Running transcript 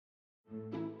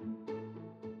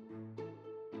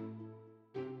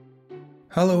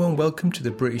Hello and welcome to the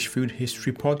British Food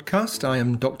History Podcast. I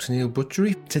am Dr. Neil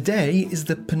Buttery. Today is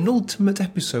the penultimate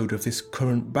episode of this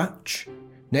current batch.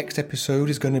 Next episode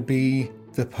is going to be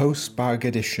the post-bag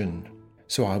edition.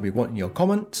 So I'll be wanting your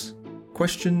comments,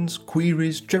 questions,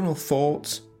 queries, general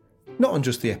thoughts, not on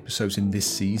just the episodes in this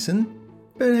season,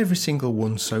 but every single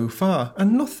one so far,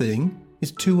 and nothing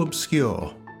is too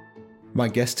obscure. My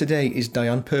guest today is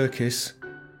Diane Purkiss,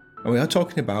 and we are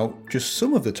talking about just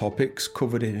some of the topics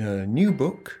covered in her new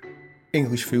book,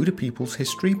 English Food, A People's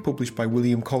History, published by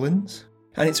William Collins.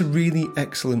 And it's a really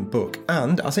excellent book.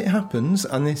 And as it happens,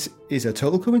 and this is a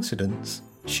total coincidence,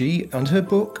 she and her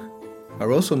book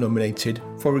are also nominated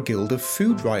for a Guild of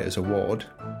Food Writers Award.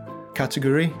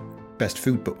 Category, Best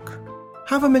Food Book.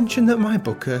 Have I mentioned that my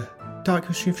book, A Dark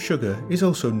History of Sugar, is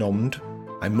also nommed,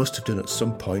 I must have done at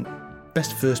some point,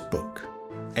 Best First Book.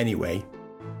 Anyway,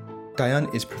 Diane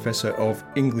is Professor of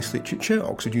English Literature,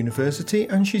 Oxford University,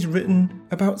 and she's written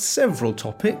about several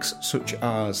topics such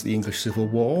as the English Civil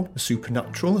War, the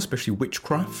supernatural, especially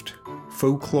witchcraft,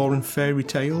 folklore and fairy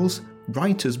tales,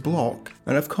 writer's block,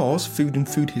 and of course food and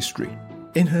food history.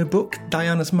 In her book,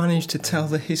 Diane has managed to tell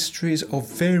the histories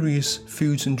of various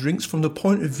foods and drinks from the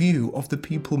point of view of the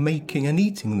people making and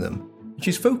eating them.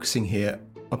 She's focusing here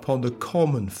upon the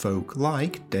common folk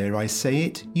like, dare I say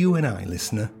it, you and I,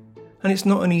 listener. And it's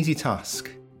not an easy task.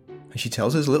 And she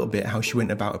tells us a little bit how she went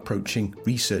about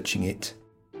researching it.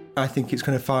 I think it's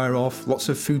going to fire off lots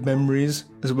of food memories,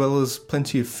 as well as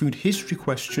plenty of food history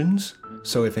questions.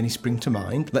 So if any spring to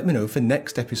mind, let me know for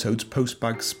next episode's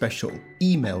postbag special.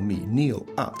 Email me,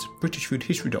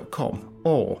 neil@britishfoodhistory.com,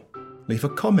 or leave a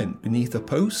comment beneath a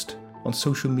post on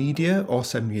social media, or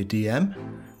send me a DM.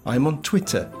 I'm on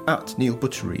Twitter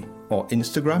 @NeilButtery, or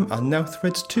Instagram, and now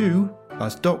Threads too,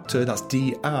 as Dr. that's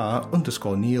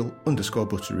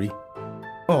Dr_Neil_Buttery.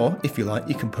 Or, if you like,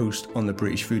 you can post on the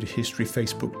British Food History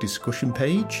Facebook discussion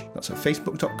page. That's at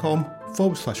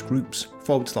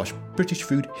facebook.com/groups/British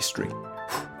Food History.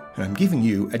 And I'm giving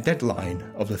you a deadline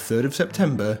of the 3rd of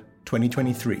September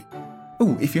 2023.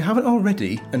 Oh, if you haven't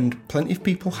already, and plenty of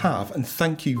people have, and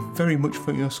thank you very much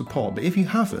for your support, but if you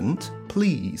haven't,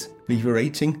 please leave a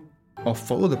rating or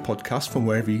follow the podcast from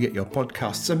wherever you get your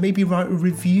podcasts, and maybe write a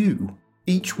review.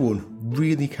 Each one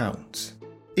really counts.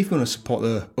 If you want to support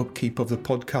the upkeep of the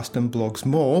podcast and blogs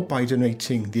more by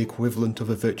donating the equivalent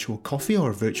of a virtual coffee or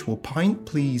a virtual pint,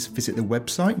 please visit the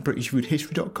website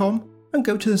britishfoodhistory.com and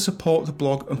go to the support the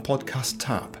blog and podcast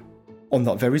tab. On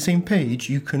that very same page,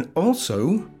 you can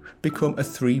also become a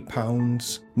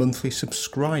 £3 monthly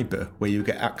subscriber, where you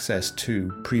get access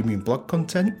to premium blog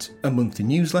content, a monthly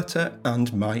newsletter,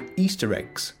 and my Easter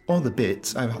eggs, or the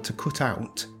bits I've had to cut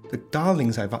out, the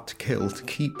darlings I've had to kill to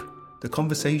keep the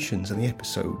conversations and the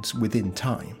episodes within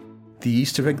time. The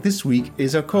Easter egg this week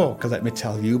is a corker, let me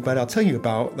tell you, but I'll tell you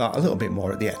about that a little bit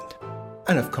more at the end.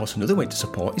 And of course, another way to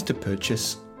support is to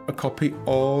purchase a copy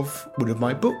of one of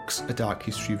my books, A Dark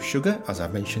History of Sugar, as I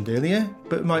mentioned earlier,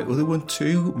 but my other one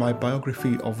too, my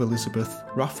biography of Elizabeth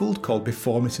Raffald called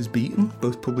Before Mrs. Beeton,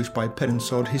 both published by Pen and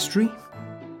Sword History.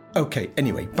 Okay,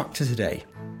 anyway, back to today.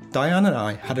 Diane and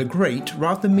I had a great,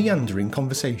 rather meandering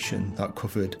conversation that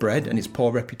covered bread and its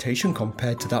poor reputation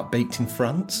compared to that baked in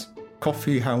France,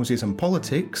 coffee houses and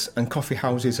politics, and coffee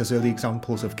houses as early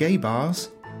examples of gay bars,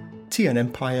 tea and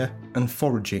empire, and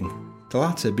foraging, the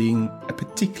latter being a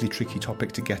particularly tricky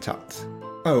topic to get at.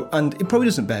 Oh, and it probably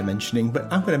doesn't bear mentioning,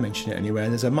 but I'm going to mention it anyway.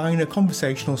 There's a minor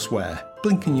conversational swear.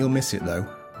 Blink and you'll miss it though.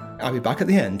 I'll be back at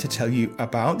the end to tell you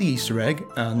about the Easter egg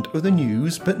and other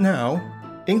news, but now,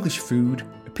 English Food,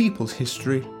 A People's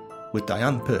History with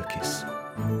Diane Purkiss.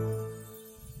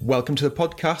 Welcome to the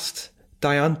podcast,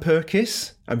 Diane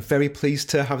Purkiss. I'm very pleased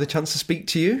to have the chance to speak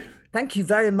to you. Thank you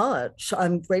very much.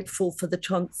 I'm grateful for the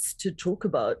chance to talk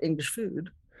about English food.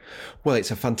 Well,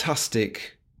 it's a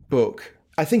fantastic book.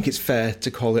 I think it's fair to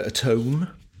call it a tome.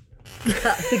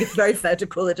 Yeah, I think it's very fair to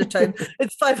call it a tome.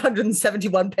 It's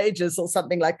 571 pages or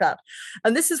something like that.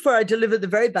 And this is where I deliver the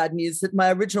very bad news that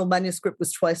my original manuscript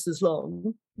was twice as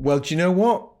long. Well, do you know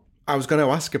what? I was going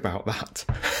to ask about that.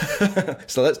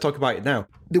 So let's talk about it now.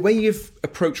 The way you've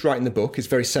approached writing the book is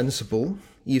very sensible.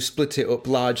 You've split it up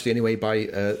largely anyway by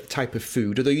type of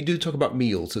food, although you do talk about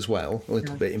meals as well, a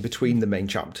little bit in between the main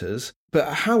chapters.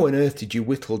 But how on earth did you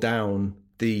whittle down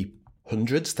the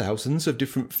hundreds, thousands of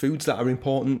different foods that are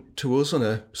important to us on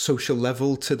a social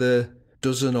level to the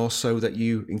dozen or so that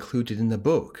you included in the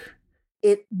book?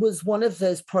 It was one of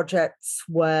those projects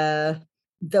where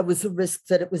there was a risk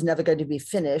that it was never going to be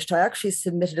finished. I actually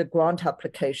submitted a grant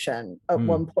application at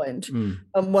one point. And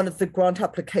one of the grant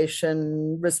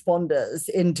application responders,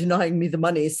 in denying me the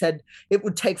money, said it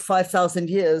would take 5,000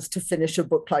 years to finish a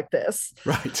book like this.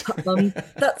 Right.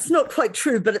 That's not quite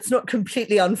true, but it's not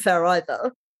completely unfair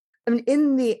either. I mean,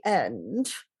 in the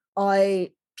end,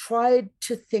 I tried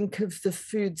to think of the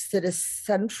foods that are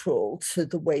central to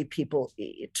the way people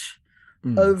eat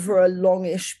over a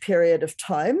longish period of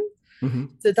time.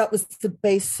 So that was the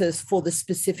basis for the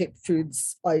specific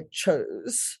foods I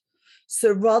chose.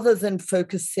 So rather than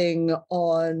focusing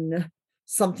on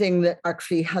something that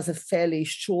actually has a fairly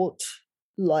short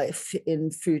life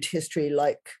in food history,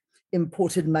 like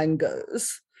imported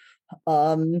mangoes,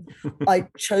 I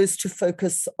chose to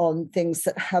focus on things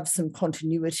that have some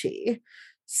continuity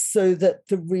so that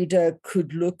the reader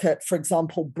could look at, for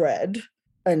example, bread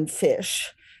and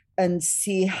fish and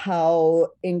see how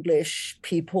English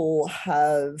people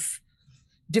have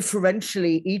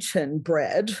differentially eaten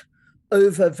bread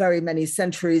over very many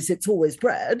centuries. It's always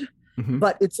bread,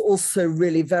 but it's also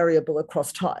really variable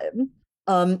across time.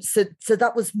 So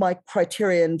that was my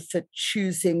criterion for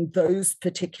choosing those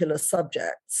particular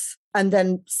subjects. And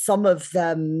then some of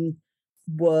them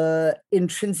were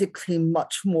intrinsically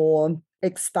much more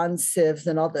expansive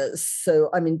than others. So,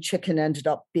 I mean, chicken ended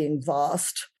up being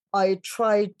vast. I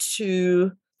tried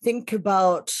to think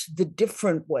about the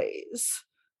different ways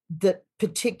that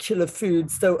particular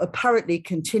foods, though apparently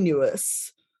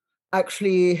continuous,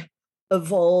 actually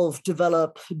evolve,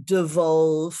 develop,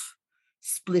 devolve,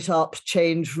 split up,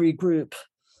 change, regroup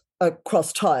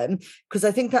across time, because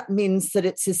I think that means that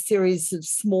it's a series of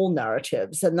small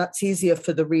narratives, and that's easier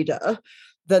for the reader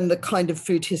than the kind of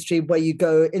food history where you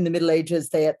go in the Middle Ages,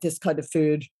 they ate this kind of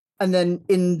food, and then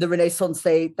in the Renaissance,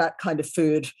 they ate that kind of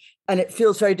food. And it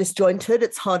feels very disjointed.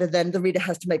 It's harder then. The reader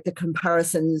has to make the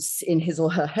comparisons in his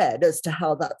or her head as to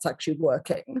how that's actually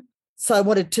working. So I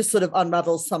wanted to sort of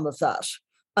unravel some of that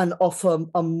and offer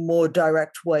a more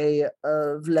direct way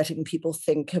of letting people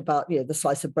think about, you know, the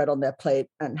slice of bread on their plate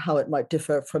and how it might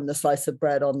differ from the slice of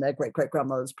bread on their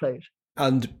great-great-grandmother's plate.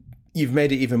 And you've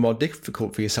made it even more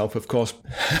difficult for yourself, of course,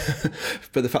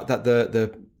 but the fact that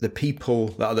the people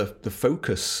that are the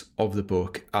focus of the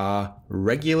book are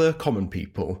regular common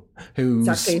people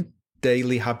whose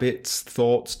daily habits,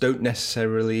 thoughts don't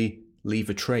necessarily leave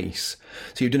a trace.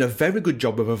 So you've done a very good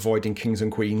job of avoiding kings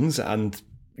and queens and,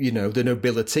 you know, the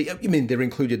nobility. I mean, they're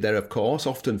included there, of course,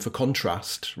 often for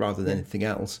contrast rather than anything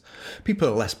else. People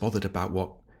are less bothered about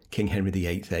what King Henry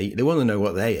VIII ate. They want to know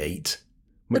what they ate.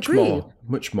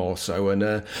 Much more so. And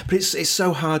but it's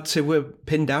so hard to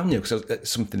pin down, you know, because it's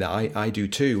something that I do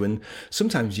too. And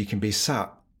sometimes you can be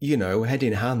sat, you know, head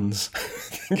in hands,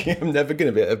 thinking I'm never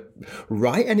going to be able to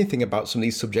write anything about some of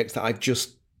these subjects that I've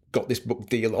just got this book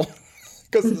deal on,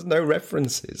 because there's no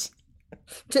references.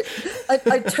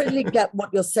 I totally get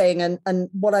what you're saying. And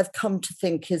what I've come to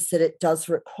think is that it does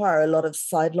require a lot of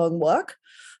sidelong work.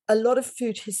 A lot of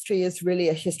food history is really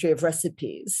a history of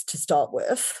recipes to start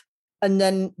with. And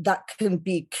then that can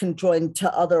be conjoined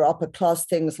to other upper class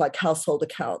things like household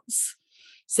accounts.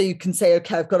 So you can say,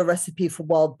 okay, I've got a recipe for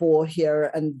wild boar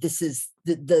here, and this is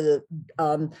the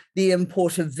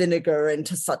import of vinegar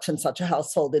into such and such a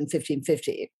household in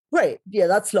 1550. Great, yeah,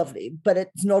 that's lovely, but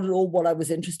it's not at all what I was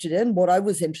interested in. What I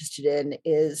was interested in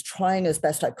is trying as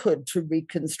best I could to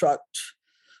reconstruct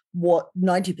what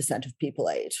 90% of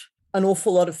people ate. An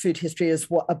awful lot of food history is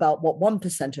about what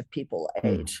 1% of people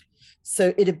ate.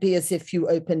 So it'd be as if you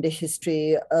opened a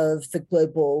history of the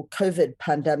global COVID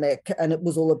pandemic and it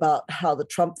was all about how the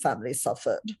Trump family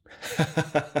suffered.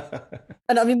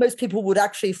 And I mean, most people would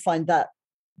actually find that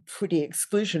pretty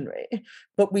exclusionary,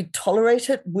 but we tolerate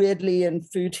it weirdly in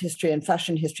food history and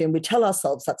fashion history. And we tell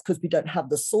ourselves that's because we don't have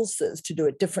the sources to do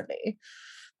it differently.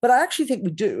 But I actually think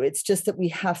we do. It's just that we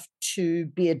have to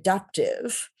be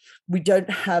adaptive. We don't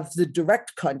have the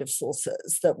direct kind of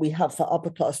sources that we have for upper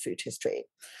class food history,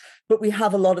 but we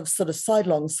have a lot of sort of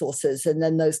sidelong sources, and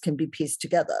then those can be pieced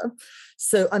together.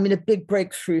 So, I mean, a big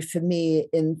breakthrough for me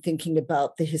in thinking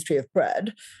about the history of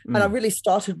bread. And I really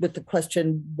started with the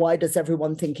question, why does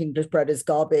everyone think English bread is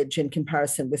garbage in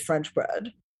comparison with French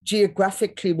bread?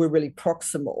 Geographically, we're really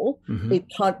proximal. It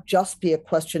can't just be a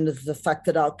question of the fact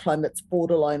that our climate's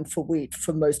borderline for wheat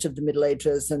for most of the Middle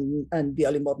Ages and the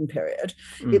early modern period.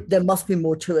 There must be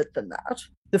more to it than that.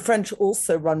 The French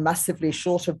also run massively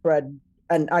short of bread,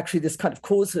 and actually this kind of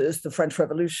causes the French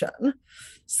Revolution.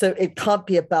 So it can't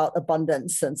be about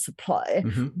abundance and supply.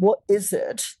 What is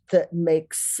it that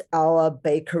makes our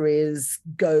bakeries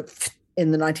go in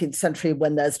the 19th century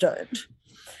when theirs don't?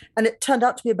 And it turned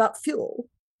out to be about fuel.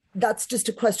 that's just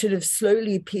a question of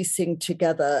slowly piecing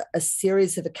together a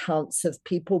series of accounts of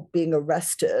people being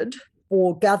arrested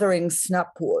or gathering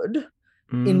snapwood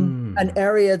in an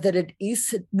area that had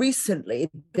recently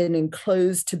been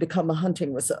enclosed to become a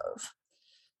hunting reserve.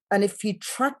 And if you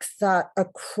track that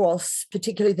across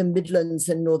particularly the Midlands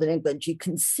and Northern England, you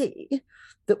can see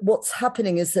that what's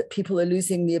happening is that people are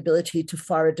losing the ability to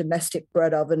fire a domestic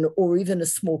bread oven or even a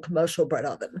small commercial bread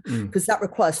oven, because that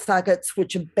requires faggots,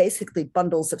 which are basically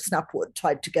bundles of snapwood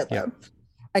tied together. Yeah.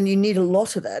 And you need a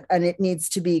lot of it, and it needs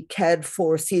to be cared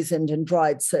for, seasoned and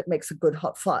dried so it makes a good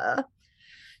hot fire.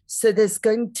 So there's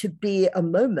going to be a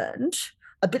moment,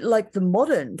 a bit like the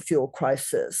modern fuel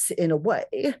crisis in a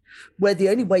way, where the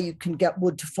only way you can get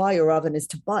wood to fire your oven is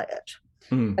to buy it.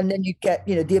 And then you get,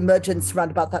 the emergence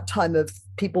around about that time of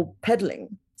people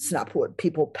peddling snapwood,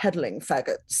 people peddling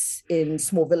faggots in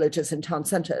small villages and town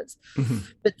centers.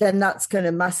 But then that's going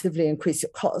to massively increase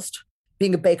your cost.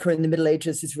 Being a baker in the Middle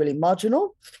Ages is really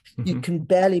marginal. You can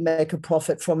barely make a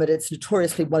profit from it. It's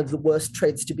notoriously one of the worst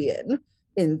trades to be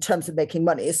in terms of making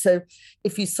money. So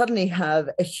if you suddenly have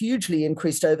a hugely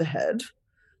increased overhead,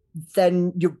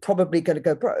 then you're probably going to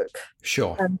go broke.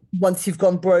 Sure. And once you've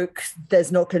gone broke, there's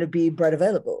not going to be bread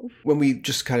available. When we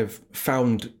just kind of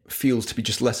found fuels to be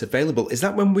just less available, is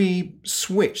that when we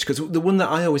switched? Because the one that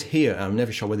I always hear, and I'm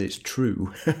never sure whether it's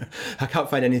true, I can't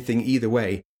find anything either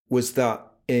way, was that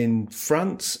in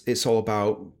France, it's all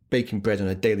about baking bread on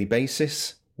a daily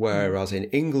basis, whereas in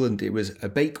England, it was a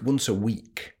bake once a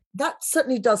week. That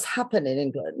certainly does happen in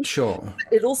England. Sure.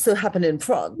 It also happened in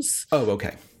France. Oh,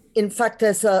 okay. In fact,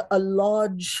 there's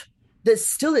there's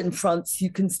still in France, you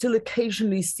can still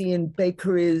occasionally see in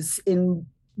bakeries in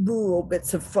rural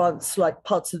bits of France, like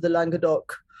parts of the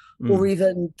Languedoc, or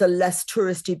even the less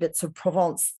touristy bits of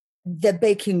Provence. They're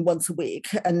baking once a week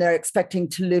and they're expecting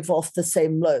to live off the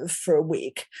same loaf for a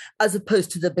week, as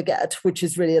opposed to the baguette, which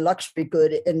is really a luxury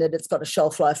good in that it's got a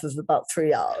shelf life of about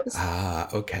 3 hours. Ah,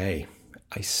 okay.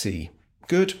 I see.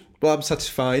 Good. Well, I'm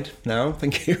satisfied now.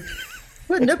 Thank you.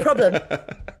 Well, no problem.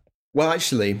 Well,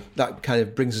 actually, that kind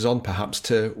of brings us on perhaps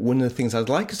to one of the things I'd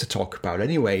like us to talk about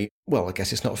anyway. Well, I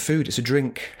guess it's not food, it's a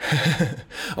drink.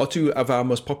 Or two of our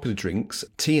most popular drinks,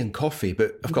 tea and coffee.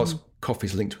 But of course,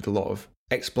 coffee's linked with a lot of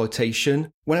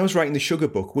exploitation. When I was writing the sugar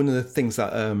book, one of the things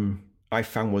that I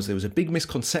found was there was a big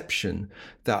misconception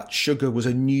that sugar was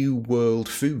a new world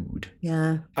food.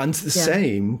 Yeah. And the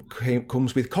same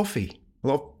comes with coffee. A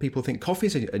lot of people think coffee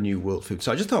is a new world food.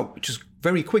 So I just thought, just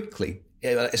very quickly,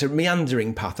 it's a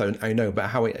meandering path, I know, but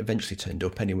how it eventually turned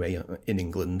up anyway in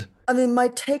England. I mean, my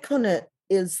take on it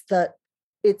is that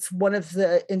it's one of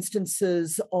the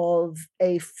instances of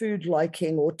a food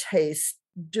liking or taste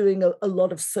doing a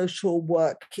lot of social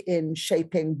work in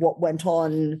shaping what went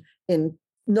on in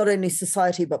not only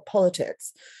society, but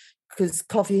politics, because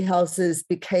coffee houses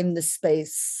became the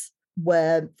space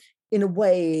where, in a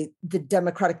way, the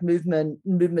democratic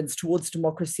movements towards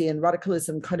democracy and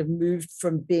radicalism kind of moved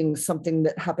from being something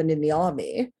that happened in the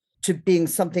army to being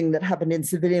something that happened in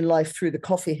civilian life through the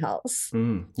coffee house.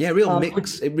 Yeah, real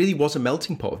mix. It really was a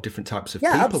melting pot of different types of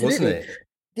people, absolutely. Wasn't it?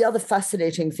 The other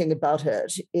fascinating thing about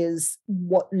it is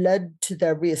what led to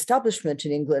their re-establishment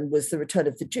in England was the return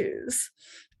of the Jews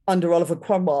under Oliver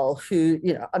Cromwell, who,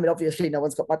 obviously no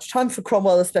one's got much time for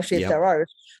Cromwell, especially if they're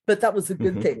Irish, but that was a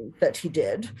good thing that he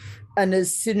did. And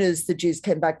as soon as the Jews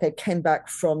came back, they came back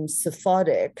from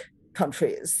Sephardic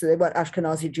countries. So they weren't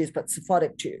Ashkenazi Jews, but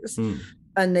Sephardic Jews.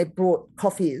 And they brought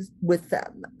coffees with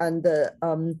them. And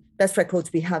the best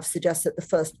records we have suggest that the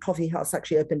first coffee house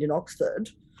actually opened in Oxford.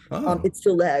 Oh. It's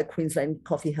still there, Queen's Lane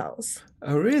Coffee House.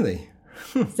 Oh, really?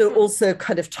 So also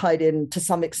kind of tied in to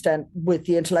some extent with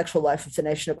the intellectual life of the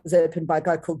nation. It was opened by a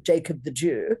guy called Jacob the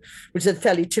Jew, which is a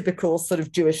fairly typical sort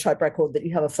of Jewish type record that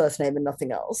you have a first name and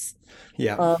nothing else.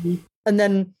 Yeah. And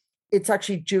then it's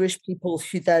actually Jewish people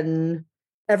who then,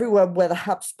 everywhere where the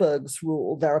Habsburgs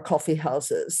rule, there are coffee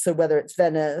houses. So whether it's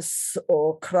Venice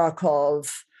or Krakow,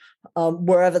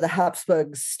 wherever the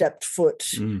Habsburgs stepped foot,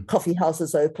 coffee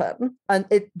houses open. And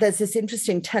there's this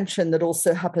interesting tension that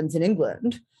also happens in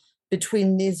England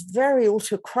between these very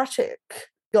autocratic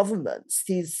governments,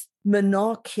 these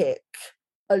monarchic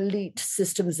elite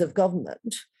systems of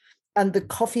government, and the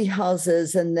coffee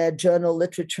houses and their journal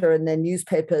literature and their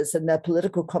newspapers and their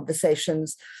political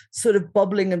conversations sort of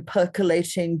bubbling and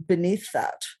percolating beneath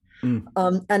that,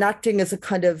 and acting as a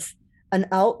kind of an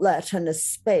outlet and a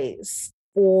space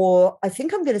for, I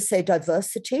think I'm going to say,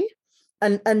 diversity.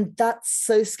 And that's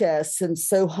so scarce and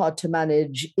so hard to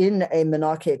manage in a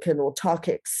monarchic and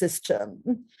autarkic system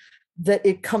that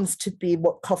it comes to be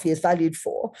what coffee is valued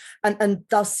for. And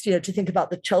thus, to think about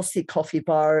the Chelsea coffee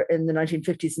bar in the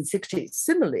 1950s and 60s,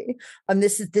 similarly,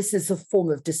 this is a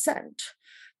form of dissent.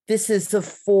 This is a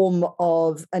form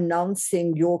of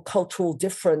announcing your cultural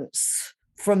difference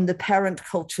from the parent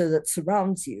culture that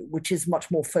surrounds you, which is much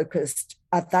more focused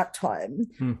at that time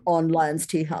on Lyons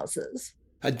tea houses.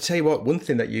 I'd tell you what, one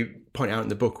thing that you point out in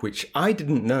the book, which I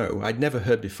didn't know, I'd never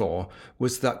heard before,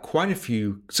 was that quite a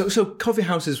few... So coffee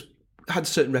houses had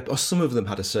or some of them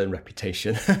had a certain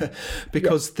reputation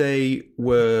because they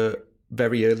were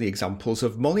very early examples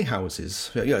of molly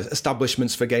houses,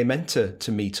 establishments for gay men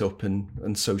to meet up and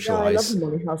socialise. Yeah, I love the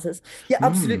molly houses. Yeah,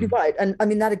 absolutely right. And I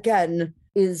mean, that again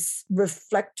is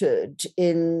reflected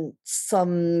in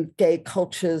some gay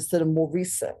cultures that are more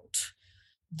recent,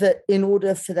 that in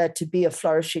order for there to be a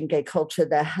flourishing gay culture,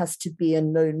 there has to be a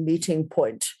known meeting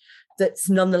point that's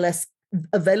nonetheless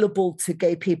available to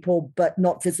gay people, but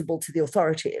not visible to the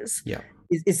authorities. Yeah.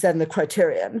 Is then the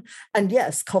criterion. And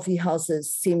yes, coffee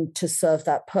houses seem to serve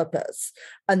that purpose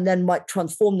and then might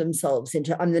transform themselves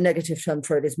into, the negative term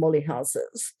for it is molly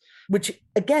houses, which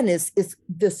again is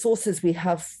the sources we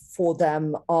have for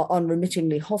them are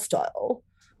unremittingly hostile.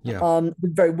 Yeah. The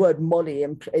very word molly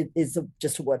is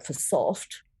just a word for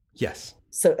soft. Yes.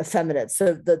 So effeminate.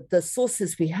 So the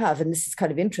sources we have, and this is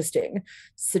kind of interesting,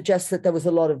 suggest that there was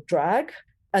a lot of drag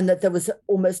and that there was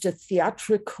almost a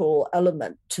theatrical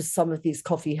element to some of these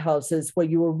coffee houses where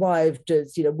you arrived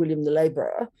as, William the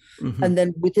labourer, and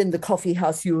then within the coffee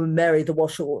house, you were Mary the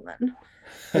washerwoman.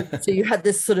 So you had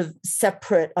this sort of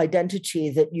separate identity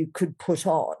that you could put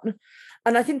on.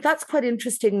 And I think that's quite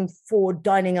interesting for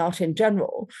dining out in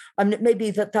general. It may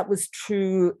be that was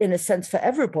true in a sense for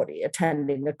everybody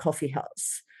attending a coffee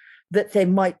house, that they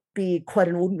might be quite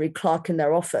an ordinary clerk in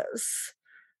their office,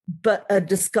 but a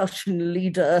discussion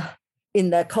leader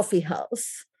in their coffee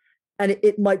house. And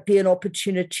it might be an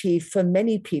opportunity for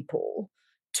many people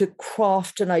to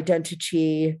craft an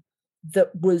identity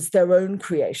that was their own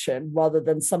creation rather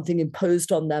than something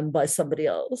imposed on them by somebody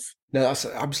else. No, that's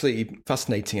absolutely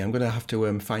fascinating. I'm going to have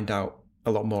to find out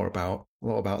a lot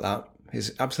about that. It's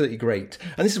absolutely great.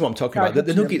 And this is what I'm talking about.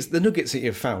 The nuggets that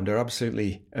you've found are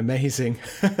absolutely amazing.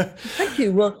 Thank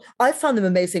you. Well, I found them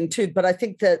amazing too, but I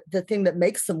think that the thing that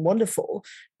makes them wonderful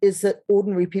is that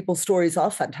ordinary people's stories are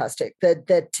fantastic.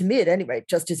 They're, to me at any rate,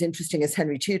 just as interesting as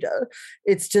Henry Tudor.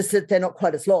 It's just that they're not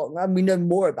quite as long. And we know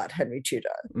more about Henry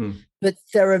Tudor. But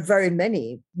there are very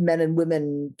many men and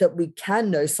women that we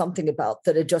can know something about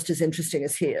that are just as interesting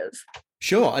as he is.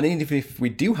 Sure, and even if we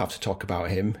do have to talk about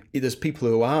him, there's people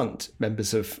who aren't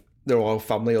members of the royal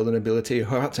family or the nobility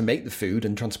who had to make the food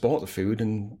and transport the food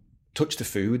and touch the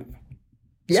food.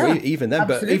 Yeah, so even then,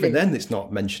 absolutely. But even then it's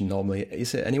not mentioned normally,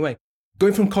 is it? Anyway,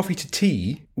 going from coffee to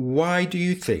tea, why do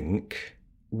you think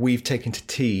we've taken to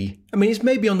tea? I mean, it's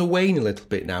maybe on the wane a little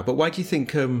bit now, but why do you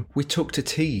think we took to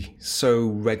tea so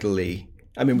readily?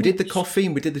 I mean, we did the coffee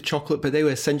and we did the chocolate, but they were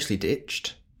essentially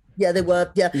ditched. Yeah, they were.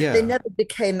 Yeah. They never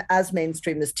became as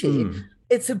mainstream as tea.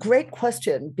 It's a great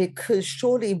question because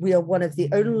surely we are one of the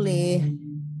only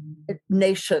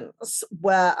nations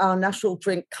where our national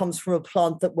drink comes from a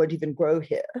plant that won't even grow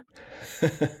here.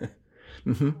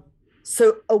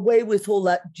 So away with all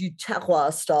that du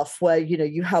terroir stuff where,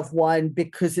 you have wine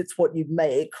because it's what you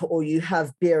make, or you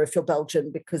have beer if you're Belgian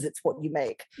because it's what you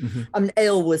make.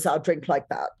 Ale was our drink like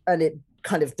that, and it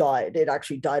kind of died. It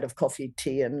actually died of coffee,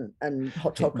 tea, and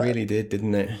hot chocolate. It really did,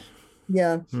 didn't it?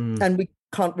 Yeah. And we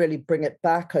can't really bring it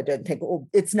back, I don't think.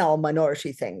 It's now a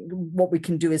minority thing. What we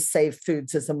can do is save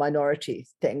foods as a minority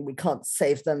thing. We can't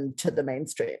save them to the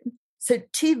mainstream. So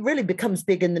tea really becomes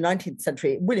big in the 19th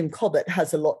century. William Cobbett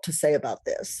has a lot to say about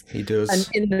this. He does.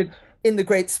 And in the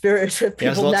great spirit of people... He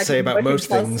has a lot to say about most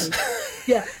things.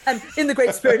 Yeah, and in the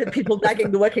great spirit of people nagging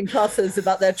the working classes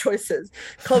about their choices,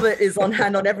 Cobbett is on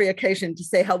hand on every occasion to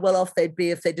say how well off they'd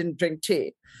be if they didn't drink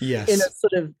tea. Yes. In a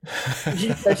sort of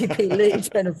 30p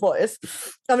lead kind of voice.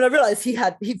 I mean, I realized he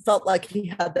felt like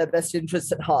he had their best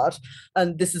interests at heart,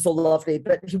 and this is all lovely,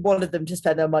 but he wanted them to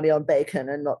spend their money on bacon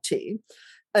and not tea.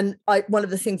 And one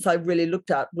of the things I really looked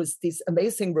at was these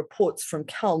amazing reports from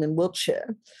Calne in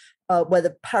Wiltshire, where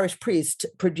the parish priest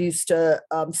produced a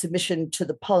submission to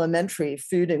the parliamentary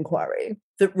food inquiry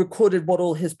that recorded what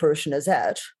all his parishioners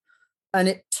ate. And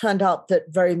it turned out that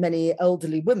very many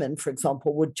elderly women, for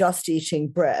example, were just eating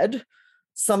bread,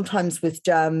 sometimes with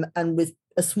jam and with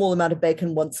a small amount of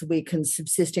bacon once a week and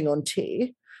subsisting on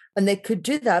tea. And they could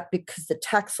do that because the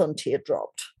tax on tea had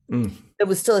dropped. There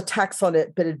was still a tax on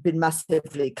it, but it had been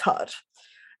massively cut.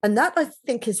 And that, I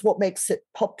think, is what makes it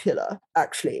popular,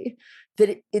 actually.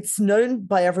 that it's known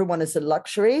by everyone as a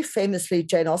luxury. Famously,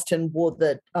 Jane Austen wore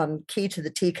the key to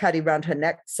the tea caddy around her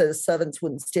neck so the servants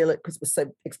wouldn't steal it because it was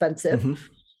so expensive. Mm-hmm.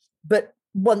 But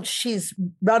once she's,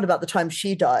 round about the time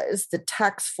she dies, the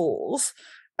tax falls.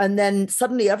 And then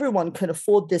suddenly everyone can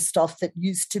afford this stuff that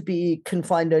used to be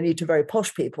confined only to very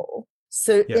posh people.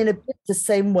 So in a bit the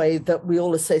same way that we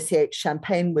all associate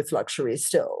champagne with luxury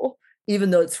still,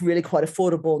 even though it's really quite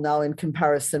affordable now in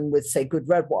comparison with, say, good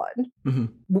red wine,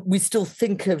 we still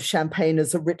think of champagne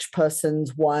as a rich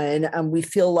person's wine, and we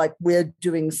feel like we're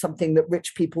doing something that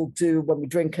rich people do when we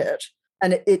drink it.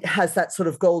 And it has that sort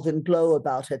of golden glow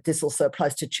about it. This also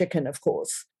applies to chicken, of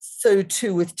course. So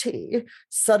too with tea.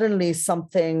 Suddenly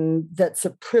something that's a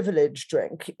privileged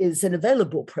drink is an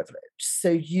available privilege.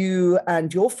 So you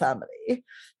and your family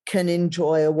can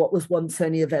enjoy what was once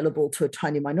only available to a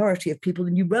tiny minority of people,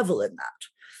 and you revel in that.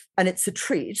 And it's a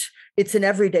treat. It's an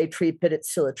everyday treat, but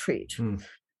it's still a treat.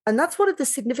 And that's one of the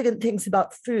significant things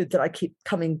about food that I keep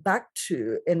coming back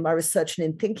to in my research and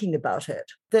in thinking about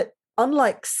it, that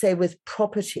unlike, say, with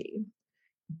property,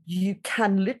 you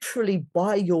can literally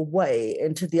buy your way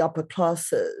into the upper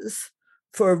classes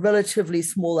for a relatively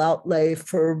small outlay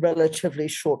for a relatively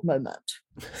short moment.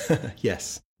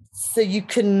 Yes. So you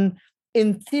can,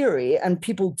 in theory, and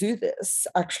people do this,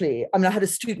 actually. I mean, I had a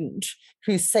student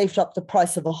who saved up the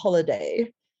price of a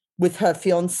holiday with her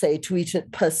fiance to eat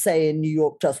it per se in New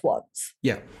York just once.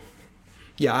 Yeah.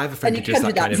 Yeah, I have a friend who And does you can that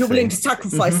do that kind if of you're thing. willing to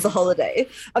sacrifice the holiday.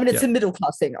 I mean, it's a middle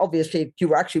class thing. Obviously, if you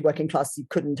were actually working class, you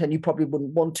couldn't, and you probably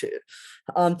wouldn't want to.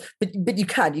 But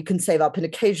you can save up. And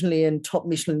occasionally in top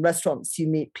Michelin restaurants, you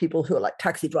meet people who are like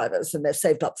taxi drivers and they've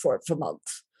saved up for it for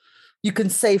months. You can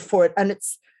save for it. And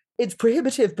it's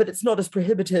prohibitive, but it's not as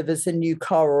prohibitive as a new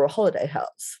car or a holiday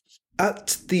house.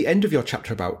 At the end of your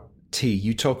chapter about tea,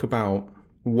 you talk about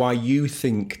why you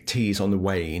think tea is on the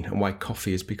wane and why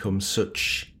coffee has become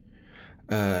such...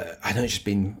 I know it's just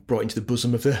been brought into the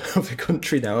bosom of the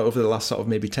country now over the last sort of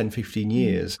maybe 10, 15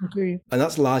 years. Agree. And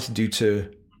that's largely due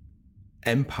to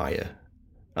empire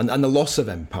and the loss of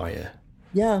empire.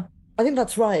 Yeah, I think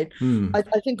that's right. I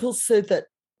think also that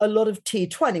a lot of tea,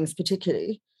 Twinings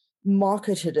particularly,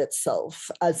 marketed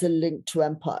itself as a link to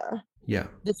empire. Yeah.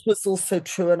 This was also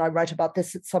true, and I write about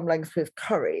this at some length with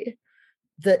curry,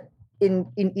 that in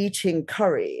eating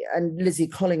curry, and Lizzie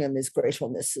Collingham is great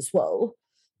on this as well,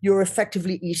 you're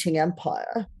effectively eating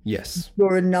empire. Yes.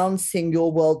 You're announcing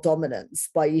your world dominance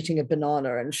by eating a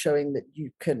banana and showing that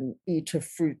you can eat a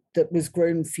fruit that was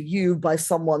grown for you by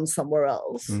someone somewhere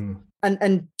else.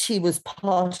 And tea was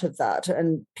part of that.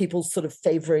 And people sort of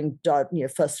favoring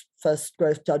first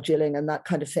growth Darjeeling and that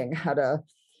kind of thing had a...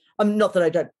 not that I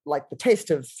don't like the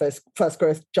taste of first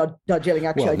growth Darjeeling,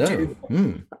 actually, well,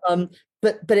 no. I do.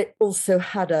 But it also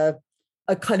had a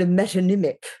kind of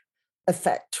metonymic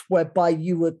effect whereby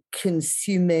you were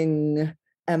consuming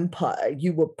empire.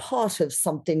 You were part of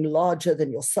something larger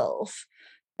than yourself,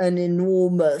 an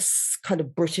enormous kind of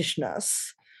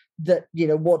Britishness that,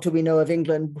 what do we know of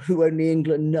England, who only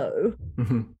England know?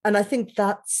 And I think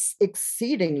that's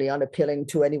exceedingly unappealing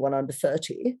to anyone under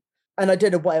 30. And I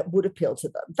don't know why it would appeal to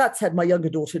them. That said, my younger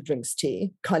daughter drinks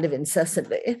tea kind of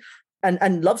incessantly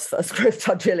and loves first growth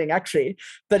Darjeeling, actually,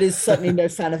 but is certainly no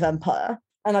fan of empire.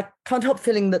 And I can't help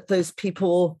feeling that those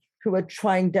people who are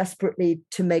trying desperately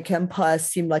to make empire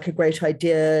seem like a great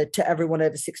idea to everyone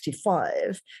over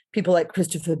 65, people like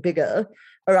Christopher Bigger,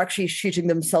 are actually shooting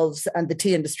themselves and the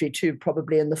tea industry too,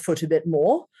 probably in the foot a bit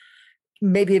more.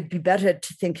 Maybe it'd be better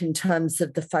to think in terms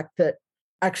of the fact that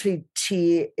actually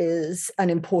tea is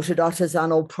an imported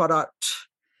artisanal product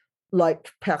like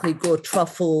Perigord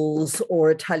truffles or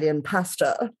Italian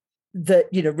pasta that,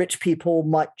 rich people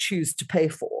might choose to pay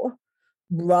for,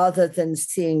 rather than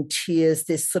seeing tea as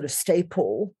this sort of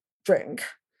staple drink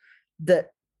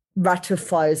that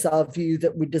ratifies our view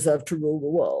that we deserve to rule the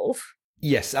world.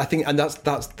 Yes, I think, and that's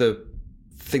the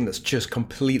thing that's just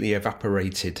completely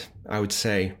evaporated, I would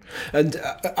say. And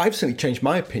I've certainly changed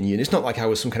my opinion. It's not like I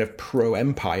was some kind of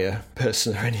pro-empire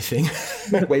person or anything,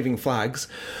 waving flags.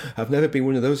 I've never been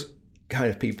one of those kind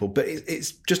of people, but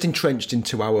it's just entrenched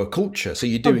into our culture. So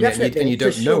you're doing it and you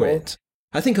don't know it.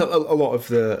 I think a lot of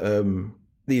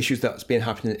the issues that's been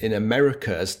happening in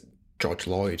America, as George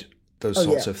Floyd, those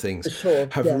sorts of things,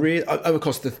 have really, of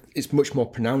course, it's much more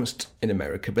pronounced in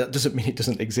America, but that doesn't mean it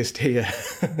doesn't exist here.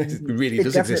 It really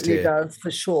does exist here. It definitely does,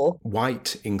 for sure.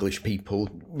 White English people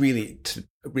really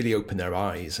open their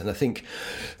eyes, and I think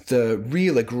the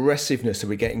real aggressiveness that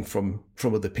we're getting from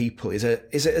other people is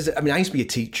I mean, I used to be a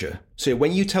teacher, so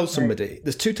when you tell somebody,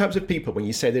 there's two types of people. When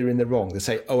you say they're in the wrong, they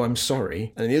say, "Oh, I'm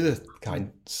sorry," and the other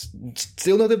kind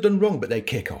still know they've done wrong, but they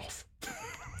kick off.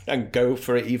 and go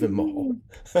for it even more.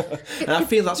 And I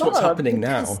feel that's what's happening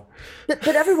now.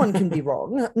 But everyone can be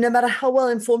wrong. No matter how well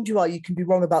informed you are, you can be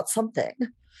wrong about something.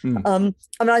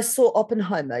 I saw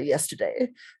Oppenheimer yesterday,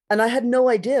 and I had no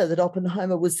idea that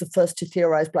Oppenheimer was the first to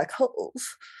theorize black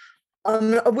holes.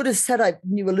 I would have said I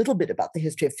knew a little bit about the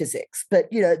history of physics, but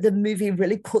the movie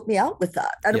really put me out with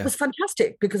that, and it was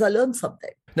fantastic because I learned something.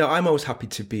 No, I'm always happy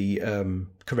to be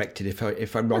corrected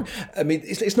if I'm wrong. I mean,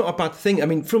 it's not a bad thing. I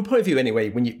mean, from a point of view anyway,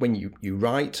 when you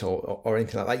write or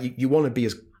anything like that, you want to be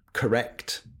as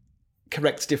correct.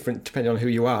 Correct's different depending on who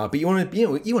you are, but you want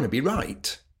to be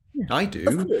right. Yeah, I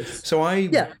do. So I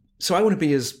want to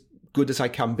be as good as I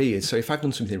can be. So if I've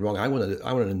done something wrong, I want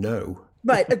to know.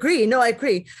 Right. Agree. No, I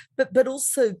agree. But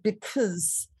also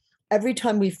because every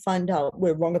time we find out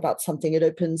we're wrong about something, it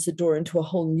opens the door into a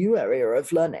whole new area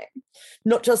of learning.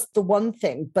 Not just the one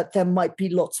thing, but there might be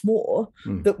lots more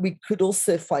that we could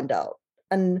also find out.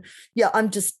 And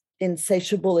I'm just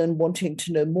insatiable in wanting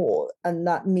to know more. And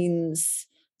that means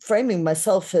framing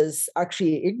myself as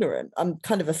actually ignorant. I'm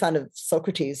kind of a fan of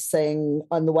Socrates saying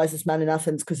I'm the wisest man in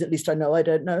Athens because at least I know I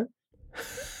don't know.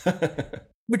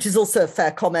 Which is also a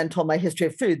fair comment on my history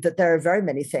of food, that there are very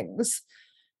many things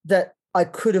that I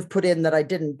could have put in that I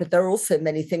didn't, but there are also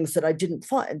many things that I didn't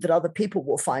find that other people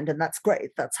will find, and that's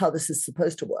great. That's how this is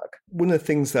supposed to work. One of the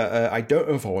things that I don't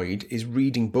avoid is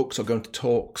reading books or going to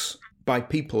talks by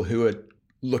people who are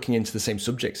looking into the same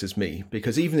subjects as me,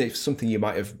 because even if something you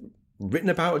might have written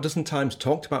about a dozen times,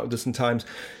 talked about a dozen times,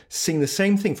 seeing the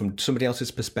same thing from somebody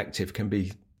else's perspective can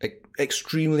be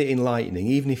extremely enlightening,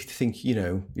 even if you think,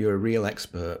 you're a real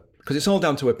expert. Because it's all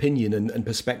down to opinion and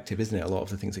perspective, isn't it? A lot of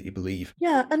the things that you believe.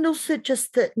 Yeah, and also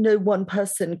just that no one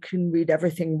person can read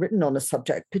everything written on a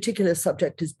subject, particular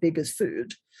subject as big as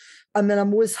food. I mean,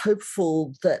 I'm always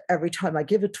hopeful that every time I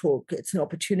give a talk, it's an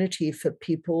opportunity for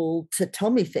people to tell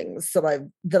me things that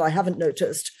I haven't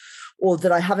noticed, or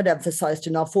that I haven't emphasized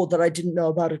enough, or that I didn't know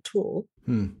about at all.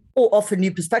 Or offer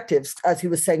new perspectives, as he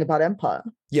was saying about empire.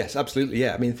 Yes, absolutely.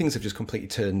 Yeah, I mean, things have just completely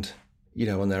turned,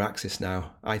 on their axis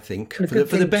now, I think. For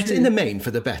the better, in the main,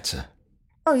 for the better.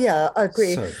 Oh, yeah, I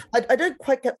agree. So, I don't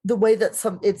quite get the way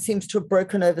that it seems to have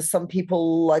broken over some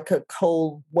people like a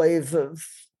cold wave of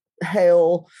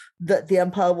hail, that the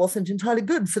empire wasn't entirely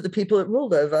good for the people it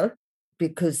ruled over,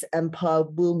 because empire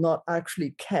will not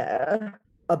actually care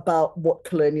about what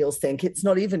colonials think. It's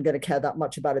not even going to care that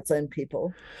much about its own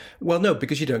people. Well, no,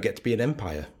 because you don't get to be an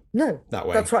empire. No, that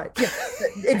way. That's right. Yeah,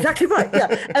 exactly right.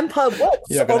 Yeah, empire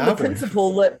works on the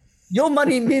principle that your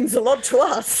money means a lot to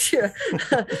us.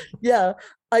 Yeah,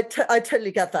 I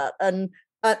totally get that. And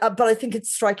but I think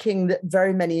it's striking that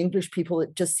very many English people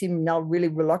just seem now really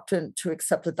reluctant to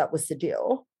accept that was the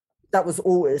deal. That was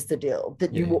always the deal,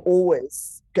 that you were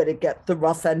always going to get the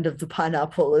rough end of the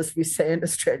pineapple, as we say in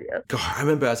Australia. God, I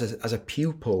remember as a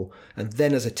pupil and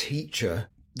then as a teacher,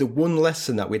 the one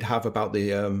lesson that we'd have about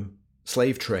the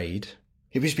slave trade,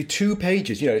 it used to be 2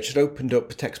 pages, it just opened up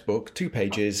a textbook, 2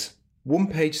 pages, 1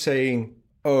 page saying,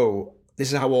 oh,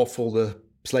 this is how awful the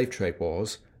slave trade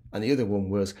was. And the other one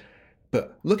was,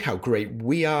 but look how great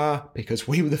we are because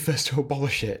we were the first to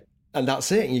abolish it. And that's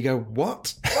it. And you go,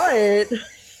 what? Right.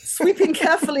 Sweeping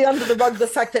carefully under the rug the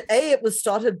fact that A, it was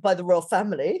started by the royal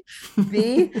family,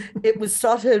 B, it was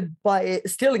started by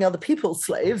stealing other people's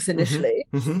slaves initially,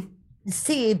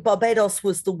 C, Barbados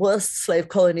was the worst slave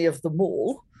colony of them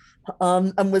all,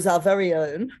 and was our very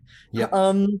own. Yeah.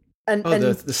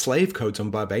 The slave codes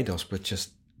on Barbados were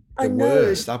just the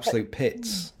worst, absolute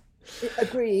pits.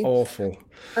 Agreed. Awful.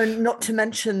 And not to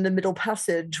mention the Middle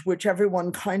Passage, which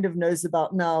everyone kind of knows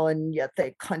about now, and yet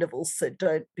they kind of also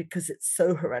don't, because it's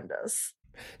so horrendous.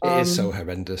 It is so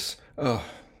horrendous. Oh.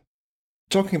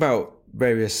 Talking about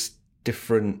various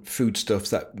different foodstuffs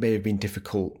that may have been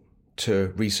difficult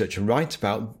to research and write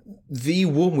about, the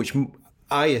one which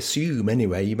I assume,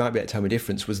 anyway, you might be able to tell me the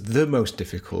difference, was the most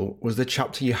difficult, was the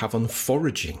chapter you have on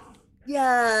foraging.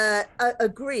 Yeah, I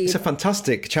agree. It's a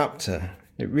fantastic chapter.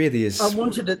 It really is. I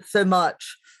wanted it so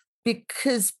much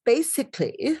because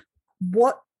basically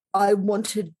what I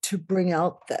wanted to bring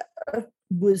out there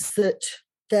was that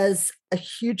there's a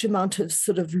huge amount of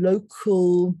sort of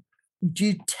local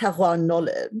du terroir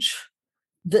knowledge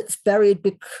that's buried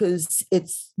because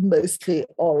it's mostly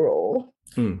oral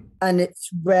and it's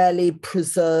rarely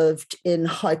preserved in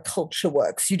high culture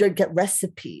works. You don't get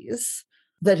recipes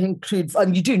that include,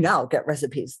 and you do now get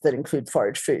recipes that include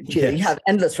forage food. You have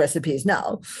endless recipes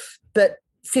now. But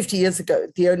 50 years ago,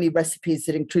 the only recipes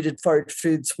that included forage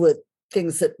foods were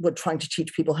things that were trying to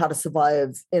teach people how to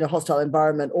survive in a hostile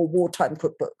environment, or wartime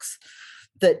cookbooks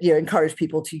that encourage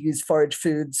people to use forage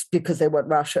foods because they weren't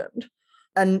rationed.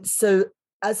 And so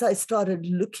as I started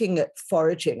looking at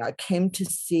foraging, I came to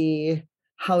see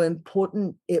how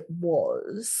important it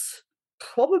was,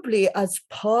 probably as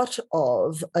part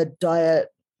of a diet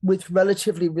with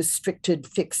relatively restricted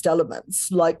fixed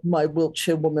elements, like my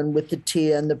Wiltshire woman with the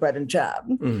tea and the bread and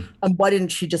jam. And why didn't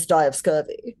she just die of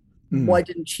scurvy? Why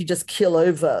didn't she just keel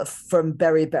over from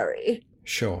beriberi?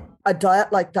 Sure. A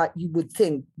diet like that, you would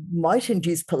think, might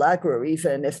induce pellagra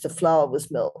even if the flour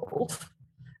was milled.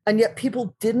 And yet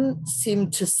people didn't seem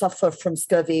to suffer from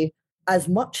scurvy as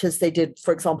much as they did,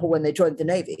 for example, when they joined the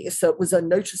Navy. So it was a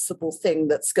noticeable thing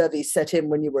that scurvy set in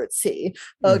when you were at sea.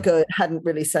 Ergo, it hadn't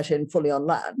really set in fully on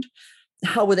land.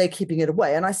 How were they keeping it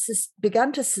away? And I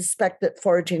began to suspect that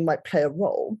foraging might play a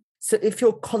role. So if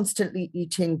you're constantly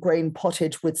eating grain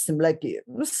pottage with some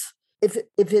legumes, if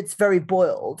it's very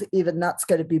boiled, even that's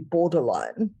going to be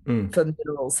borderline for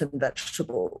minerals and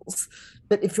vegetables.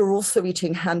 But if you're also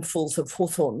eating handfuls of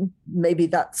hawthorn, maybe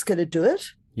that's going to do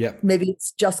it. Yeah. Maybe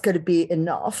it's just going to be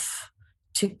enough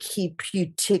to keep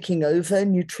you ticking over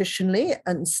nutritionally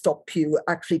and stop you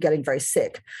actually getting very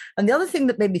sick. And the other thing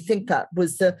that made me think that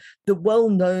was the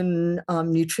well-known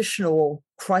nutritional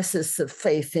crisis of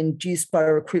faith induced by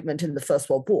recruitment in the First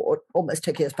World War, almost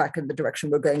taking us back in the direction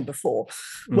we're going before,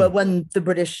 where when the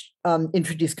British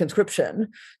introduced conscription,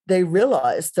 they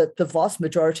realized that the vast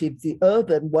majority of the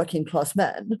urban working class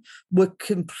men were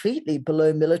completely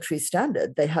below military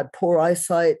standard. They had poor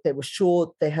eyesight, they were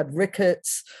short, they had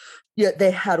rickets, yet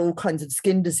they had all kinds of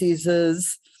skin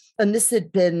diseases. And this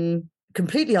had been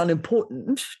completely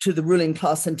unimportant to the ruling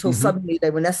class until suddenly they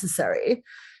were necessary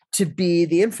to be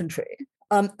the infantry.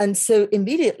 And so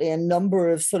immediately a number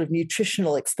of sort of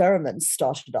nutritional experiments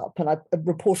started up, and I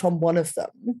report on one of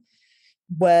them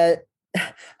where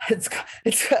it's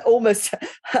almost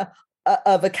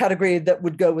of a category that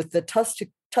would go with the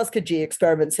Tuskegee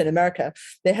experiments in America.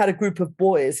 They had a group of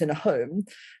boys in a home,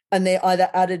 and they either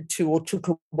added to or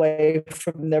took away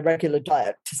from their regular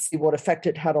diet to see what effect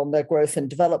it had on their growth and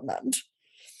development.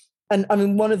 And I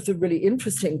mean, one of the really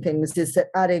interesting things is that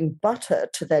adding butter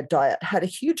to their diet had a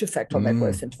huge effect on their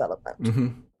growth and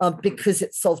development because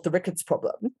it solved the rickets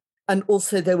problem. And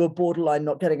also they were borderline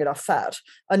not getting enough fat.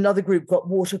 Another group got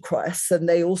watercress and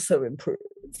they also improved.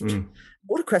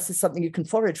 Watercress is something you can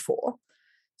forage for.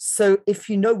 So if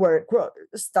you know where it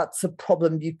grows, that's a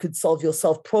problem you could solve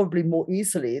yourself probably more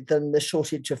easily than the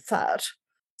shortage of fat.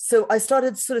 So I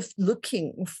started sort of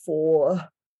looking for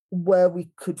where we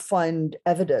could find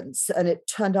evidence, and it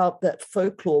turned out that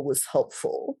folklore was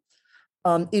helpful.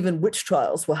 Even witch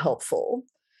trials were helpful,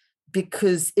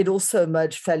 because it also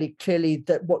emerged fairly clearly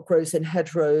that what grows in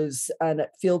hedgerows and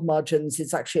at field margins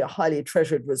is actually a highly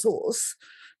treasured resource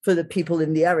for the people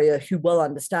in the area who well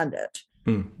understand it.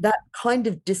 That kind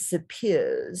of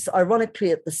disappears,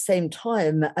 ironically, at the same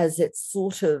time as it's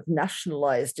sort of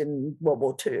nationalized in World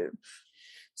War II.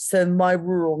 So my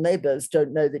rural neighbors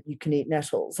don't know that you can eat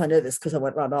nettles. I know this because I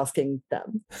went around asking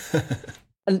them.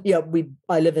 And yeah,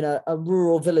 I live in a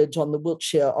rural village on the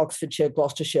Wiltshire, Oxfordshire,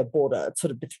 Gloucestershire border,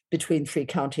 sort of between three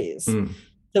counties.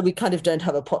 So we kind of don't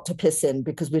have a pot to piss in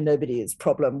because we're nobody's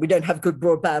problem. We don't have good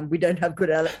broadband. We don't have good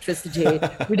electricity.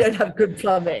 We don't have good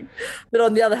plumbing. But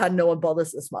on the other hand, no one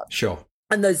bothers us much. Sure.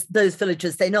 And those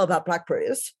villages, they know about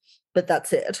blackberries, but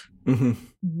that's it.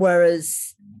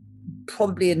 Whereas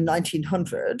probably in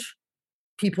 1900,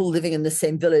 people living in the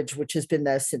same village, which has been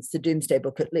there since the Doomsday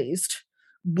Book at least,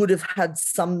 would have had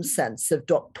some sense of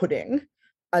dock pudding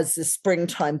as a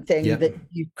springtime thing that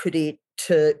you could eat,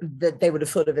 that they would have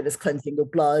thought of it as cleansing your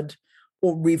blood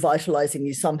or revitalizing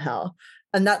you somehow.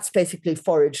 And that's basically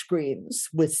foraged greens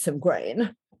with some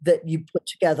grain that you put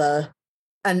together.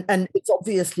 And it's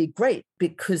obviously great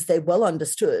because they well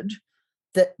understood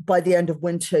that by the end of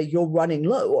winter, you're running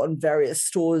low on various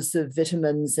stores of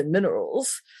vitamins and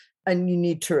minerals, and you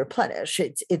need to replenish.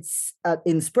 It's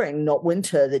in spring, not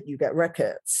winter, that you get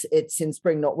rickets. It's in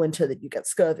spring, not winter, that you get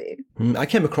scurvy. I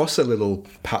came across a little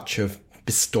patch of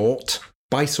Bisort,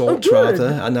 rather,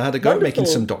 and I had a go at making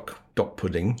some dock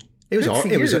pudding. It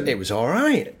was all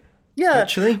right. Yeah,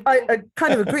 actually, I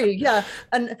kind of agree. Yeah,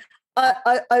 and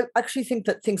I actually think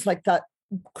that things like that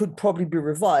could probably be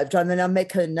revived. I mean, I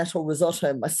make a nettle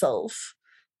risotto myself.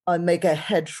 I make a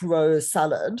hedgerow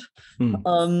salad.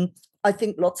 I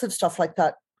think lots of stuff like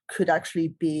that could actually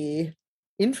be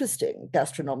interesting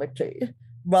gastronomically,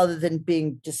 rather than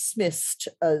being dismissed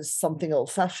as something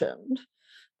old-fashioned.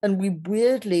 And we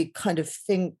weirdly kind of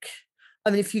think,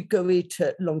 I mean, if you go eat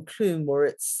at L'Enclume or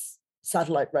its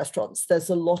satellite restaurants, there's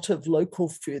a lot of local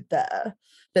food there,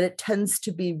 but it tends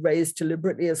to be raised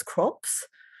deliberately as crops.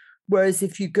 Whereas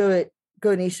if you go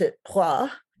and eat at Poix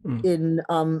in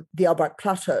the Albrac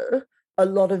Plateau, a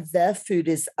lot of their food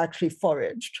is actually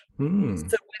foraged. So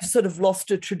we've sort of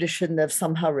lost a tradition they've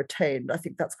somehow retained. I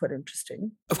think that's quite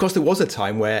interesting. Of course, there was a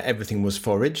time where everything was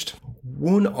foraged.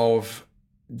 One of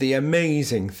the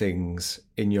amazing things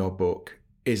in your book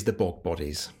is the bog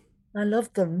bodies. I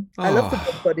love them. I love the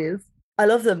bog bodies. I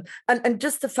love them. And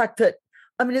just the fact that,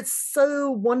 I mean, it's so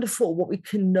wonderful what we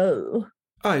can know.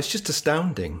 Oh, it's just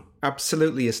astounding.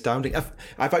 Absolutely astounding. I've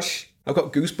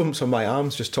got goosebumps on my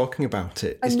arms just talking about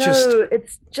it.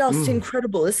 It's just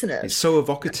incredible, isn't it? It's so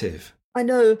evocative. I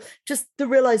know, just the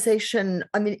realization,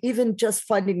 I mean, even just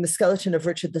finding the skeleton of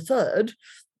Richard III,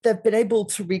 they've been able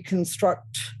to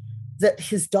reconstruct that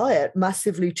his diet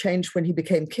massively changed when he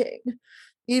became king.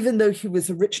 Even though he was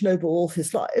a rich noble all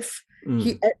his life,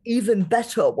 he ate even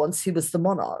better once he was the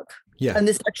monarch. Yeah. And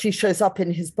this actually shows up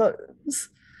in his bones.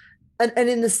 And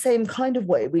in the same kind of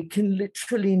way, we can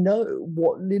literally know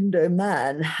what Lindo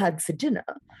Man had for dinner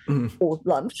or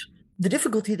lunch. The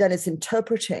difficulty then is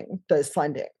interpreting those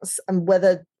findings and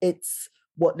whether it's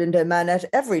what Lindo Man ate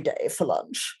every day for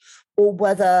lunch, or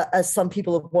whether, as some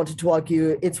people have wanted to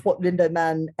argue, it's what Lindo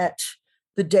Man ate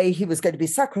the day he was going to be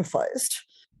sacrificed.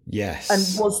 Yes.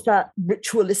 And was that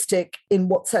ritualistic in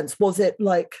what sense? Was it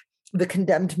like the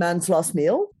condemned man's last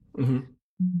meal?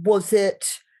 Was it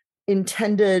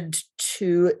intended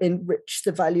to enrich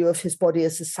the value of his body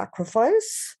as a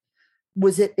sacrifice?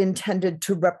 Was it intended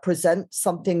to represent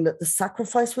something that the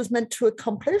sacrifice was meant to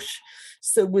accomplish?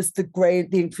 So was the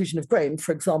inclusion of grain,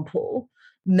 for example,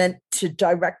 meant to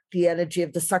direct the energy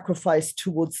of the sacrifice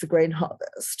towards the grain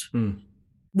harvest?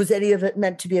 Was any of it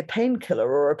meant to be a painkiller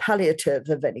or a palliative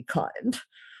of any kind?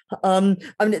 I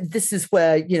mean, this is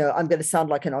where, I'm going to sound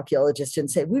like an archaeologist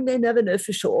and say, we may never know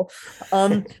for sure.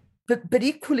 But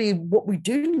equally, what we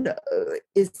do know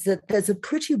is that there's a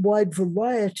pretty wide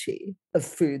variety of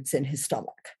foods in his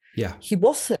stomach. Yeah. He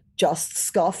wasn't just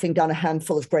scarfing down a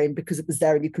handful of grain because it was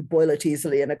there and you could boil it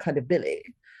easily in a kind of billy.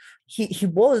 He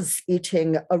was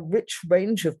eating a rich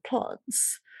range of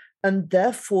plants, and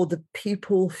therefore the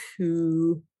people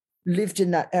who lived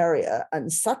in that area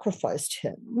and sacrificed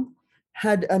him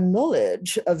had a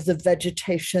knowledge of the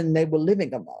vegetation they were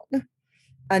living among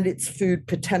and its food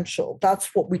potential.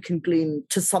 That's what we can glean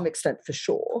to some extent for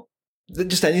sure.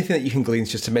 Just anything that you can glean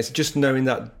is just amazing. Just knowing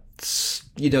that,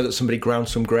 that somebody ground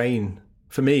some grain,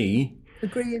 for me,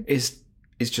 is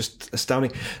just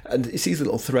astounding. And it's these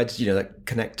little threads, that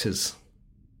connect us.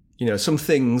 Some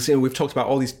things, we've talked about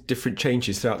all these different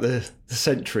changes throughout the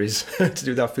centuries to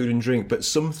do with our food and drink, but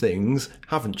some things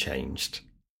haven't changed.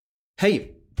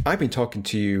 Hey, I've been talking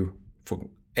to you for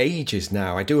ages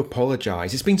now. I do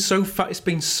apologise. It's been so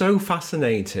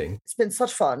fascinating. It's been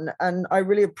such fun, and I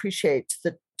really appreciate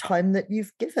the time that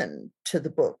you've given to the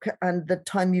book and the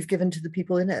time you've given to the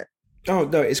people in it. Oh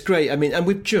no, it's great. I mean, and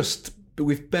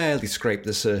we've barely scraped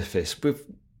the surface.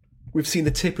 We've seen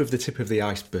the tip of the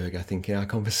iceberg, I think, in our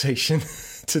conversation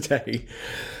today.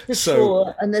 For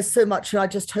sure. And there's so much. And I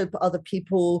just hope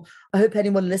I hope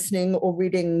anyone listening or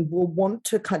reading will want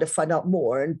to kind of find out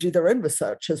more and do their own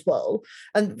research as well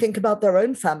and think about their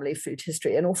own family food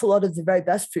history. An awful lot of the very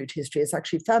best food history is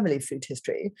actually family food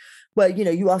history, where,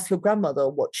 you ask your grandmother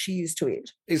what she used to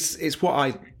eat. It's what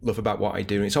I love about what I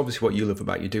do. And it's obviously what you love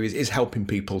about you do is helping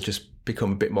people just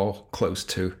become a bit more close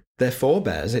to their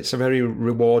forebears. It's a very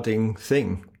rewarding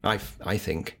thing, I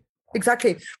think.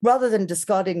 Exactly. Rather than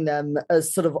discarding them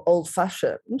as sort of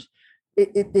old-fashioned,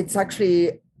 it's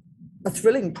actually a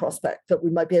thrilling prospect that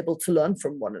we might be able to learn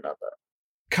from one another.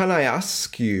 Can I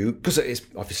ask you, because it's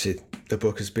obviously the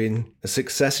book has been a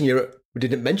success, and we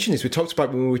didn't mention this, we talked about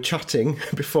when we were chatting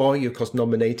before, you're of course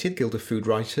nominated Guild of Food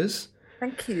Writers.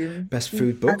 Thank you. Best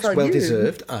food books, well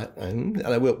deserved. And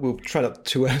we'll try not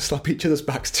to slap each other's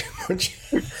backs too much.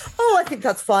 Oh, I think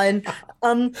that's fine.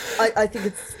 I think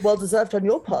it's well deserved on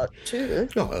your part too.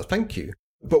 Oh, well, thank you.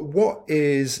 But what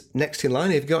is next in line?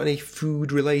 Have you got any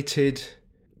food-related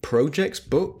projects,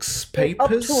 books,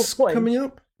 papers coming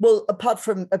up? Well, apart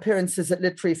from appearances at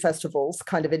literary festivals,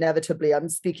 kind of inevitably, I'm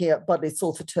speaking at Budley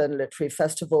Salterton Literary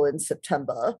Festival in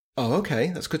September. Oh, okay.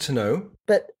 That's good to know.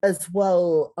 But as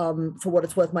well, for what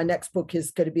it's worth, my next book is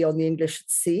going to be on the English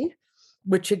at sea,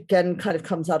 which again kind of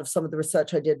comes out of some of the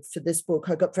research I did for this book.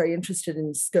 I got very interested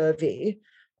in scurvy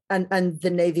and the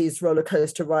Navy's roller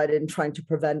coaster ride in trying to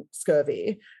prevent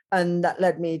scurvy. And that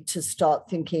led me to start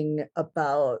thinking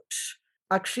about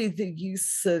actually the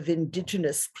use of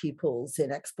Indigenous peoples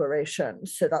in exploration.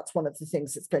 So that's one of the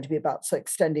things it's going to be about. So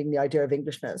extending the idea of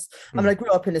Englishness. I mean, I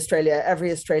grew up in Australia. Every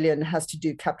Australian has to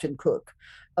do Captain Cook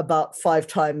about 5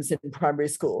 times in primary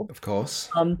school. Of course.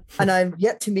 And I've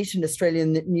yet to meet an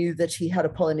Australian that knew that he had a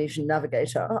Polynesian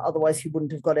navigator. Otherwise, he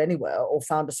wouldn't have got anywhere or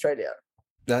found Australia.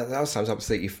 That sounds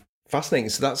absolutely fascinating.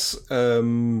 So that's,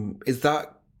 is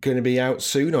that going to be out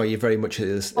soon, or are you very much at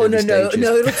this Oh, no, stages?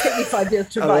 no, it'll take me 5 years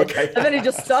to write. Okay. I've only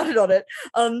just started on it.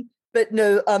 But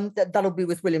no, that'll be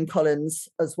with William Collins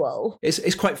as well.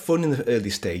 It's quite fun in the early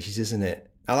stages, isn't it?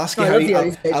 I'll ask I love the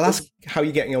early stages. I'll ask how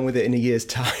you're getting on with it in a year's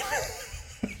time.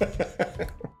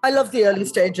 I love the early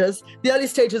stages. The early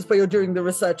stages where you're doing the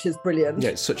research is brilliant. Yeah,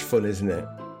 it's such fun, isn't it?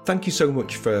 Thank you so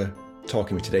much for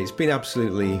talking with me today. It's been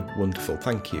absolutely wonderful.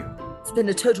 Thank you. It's been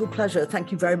a total pleasure.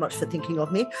 Thank you very much for thinking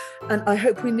of me. And I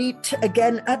hope we meet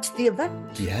again at the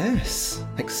event. Yes,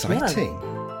 exciting.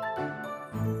 Yeah.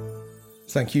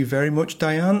 Thank you very much,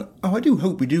 Diane. Oh, I do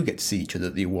hope we do get to see each other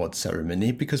at the awards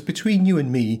ceremony, because between you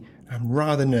and me, I'm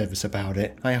rather nervous about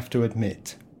it, I have to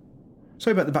admit.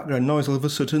 Sorry about the background noise all of a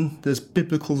sudden. There's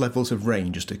biblical levels of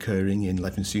rain just occurring in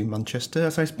Levenshulme, Manchester,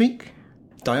 as I speak.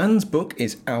 Diane's book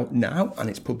is out now, and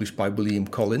it's published by William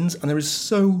Collins, and there is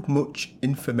so much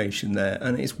information there,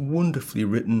 and it's wonderfully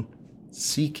written.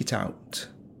 Seek it out.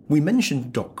 We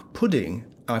mentioned Doc Pudding.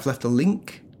 I've left a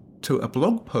link to a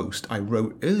blog post I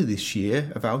wrote earlier this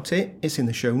year about it. It's in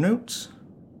the show notes.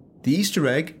 The Easter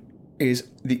egg is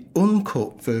the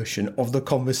uncut version of the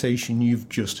conversation you've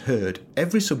just heard.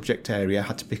 Every subject area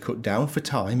had to be cut down for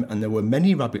time, and there were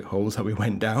many rabbit holes that we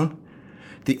went down.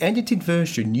 The edited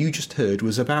version you just heard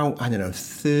was about,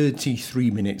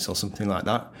 33 minutes or something like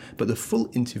that, but the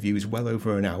full interview is well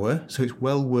over an hour, so it's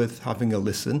well worth having a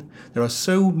listen. There are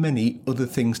so many other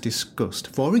things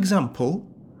discussed. For example,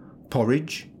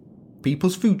 porridge,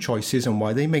 people's food choices and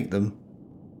why they make them,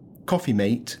 coffee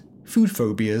mate, food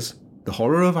phobias, the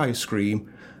horror of ice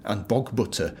cream, and bog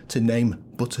butter, to name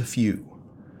but a few.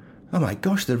 Oh my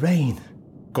gosh, the rain.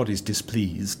 God is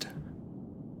displeased.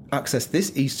 Access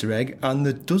this Easter egg and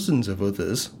the dozens of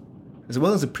others, as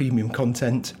well as the premium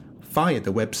content, via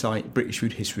the website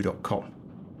britishfoodhistory.com.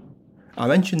 I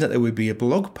mentioned that there would be a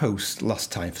blog post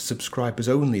last time for subscribers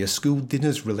only, a school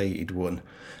dinners related one.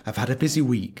 I've had a busy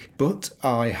week, but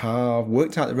I have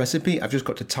worked out the recipe. I've just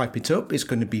got to type it up. It's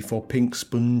going to be for pink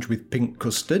sponge with pink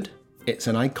custard. It's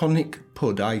an iconic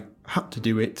pud. I had to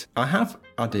do it. I have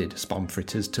added spam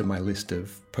fritters to my list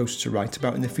of posts to write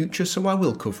about in the future, so I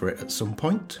will cover it at some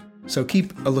point. So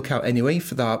keep a lookout anyway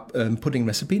for that pudding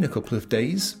recipe in a couple of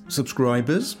days.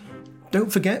 Subscribers,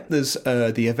 don't forget there's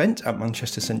the event at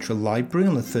Manchester Central Library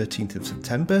on the 13th of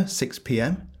September, 6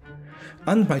 p.m.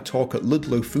 And my talk at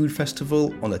Ludlow Food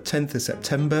Festival on the 10th of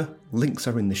September. Links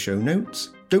are in the show notes.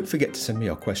 Don't forget to send me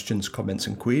your questions, comments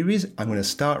and queries. I'm going to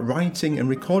start writing and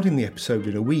recording the episode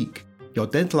in a week. Your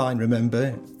deadline,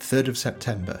 remember, 3rd of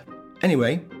September.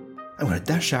 Anyway, I'm going to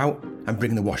dash out and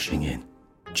bring the washing in.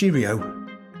 Cheerio.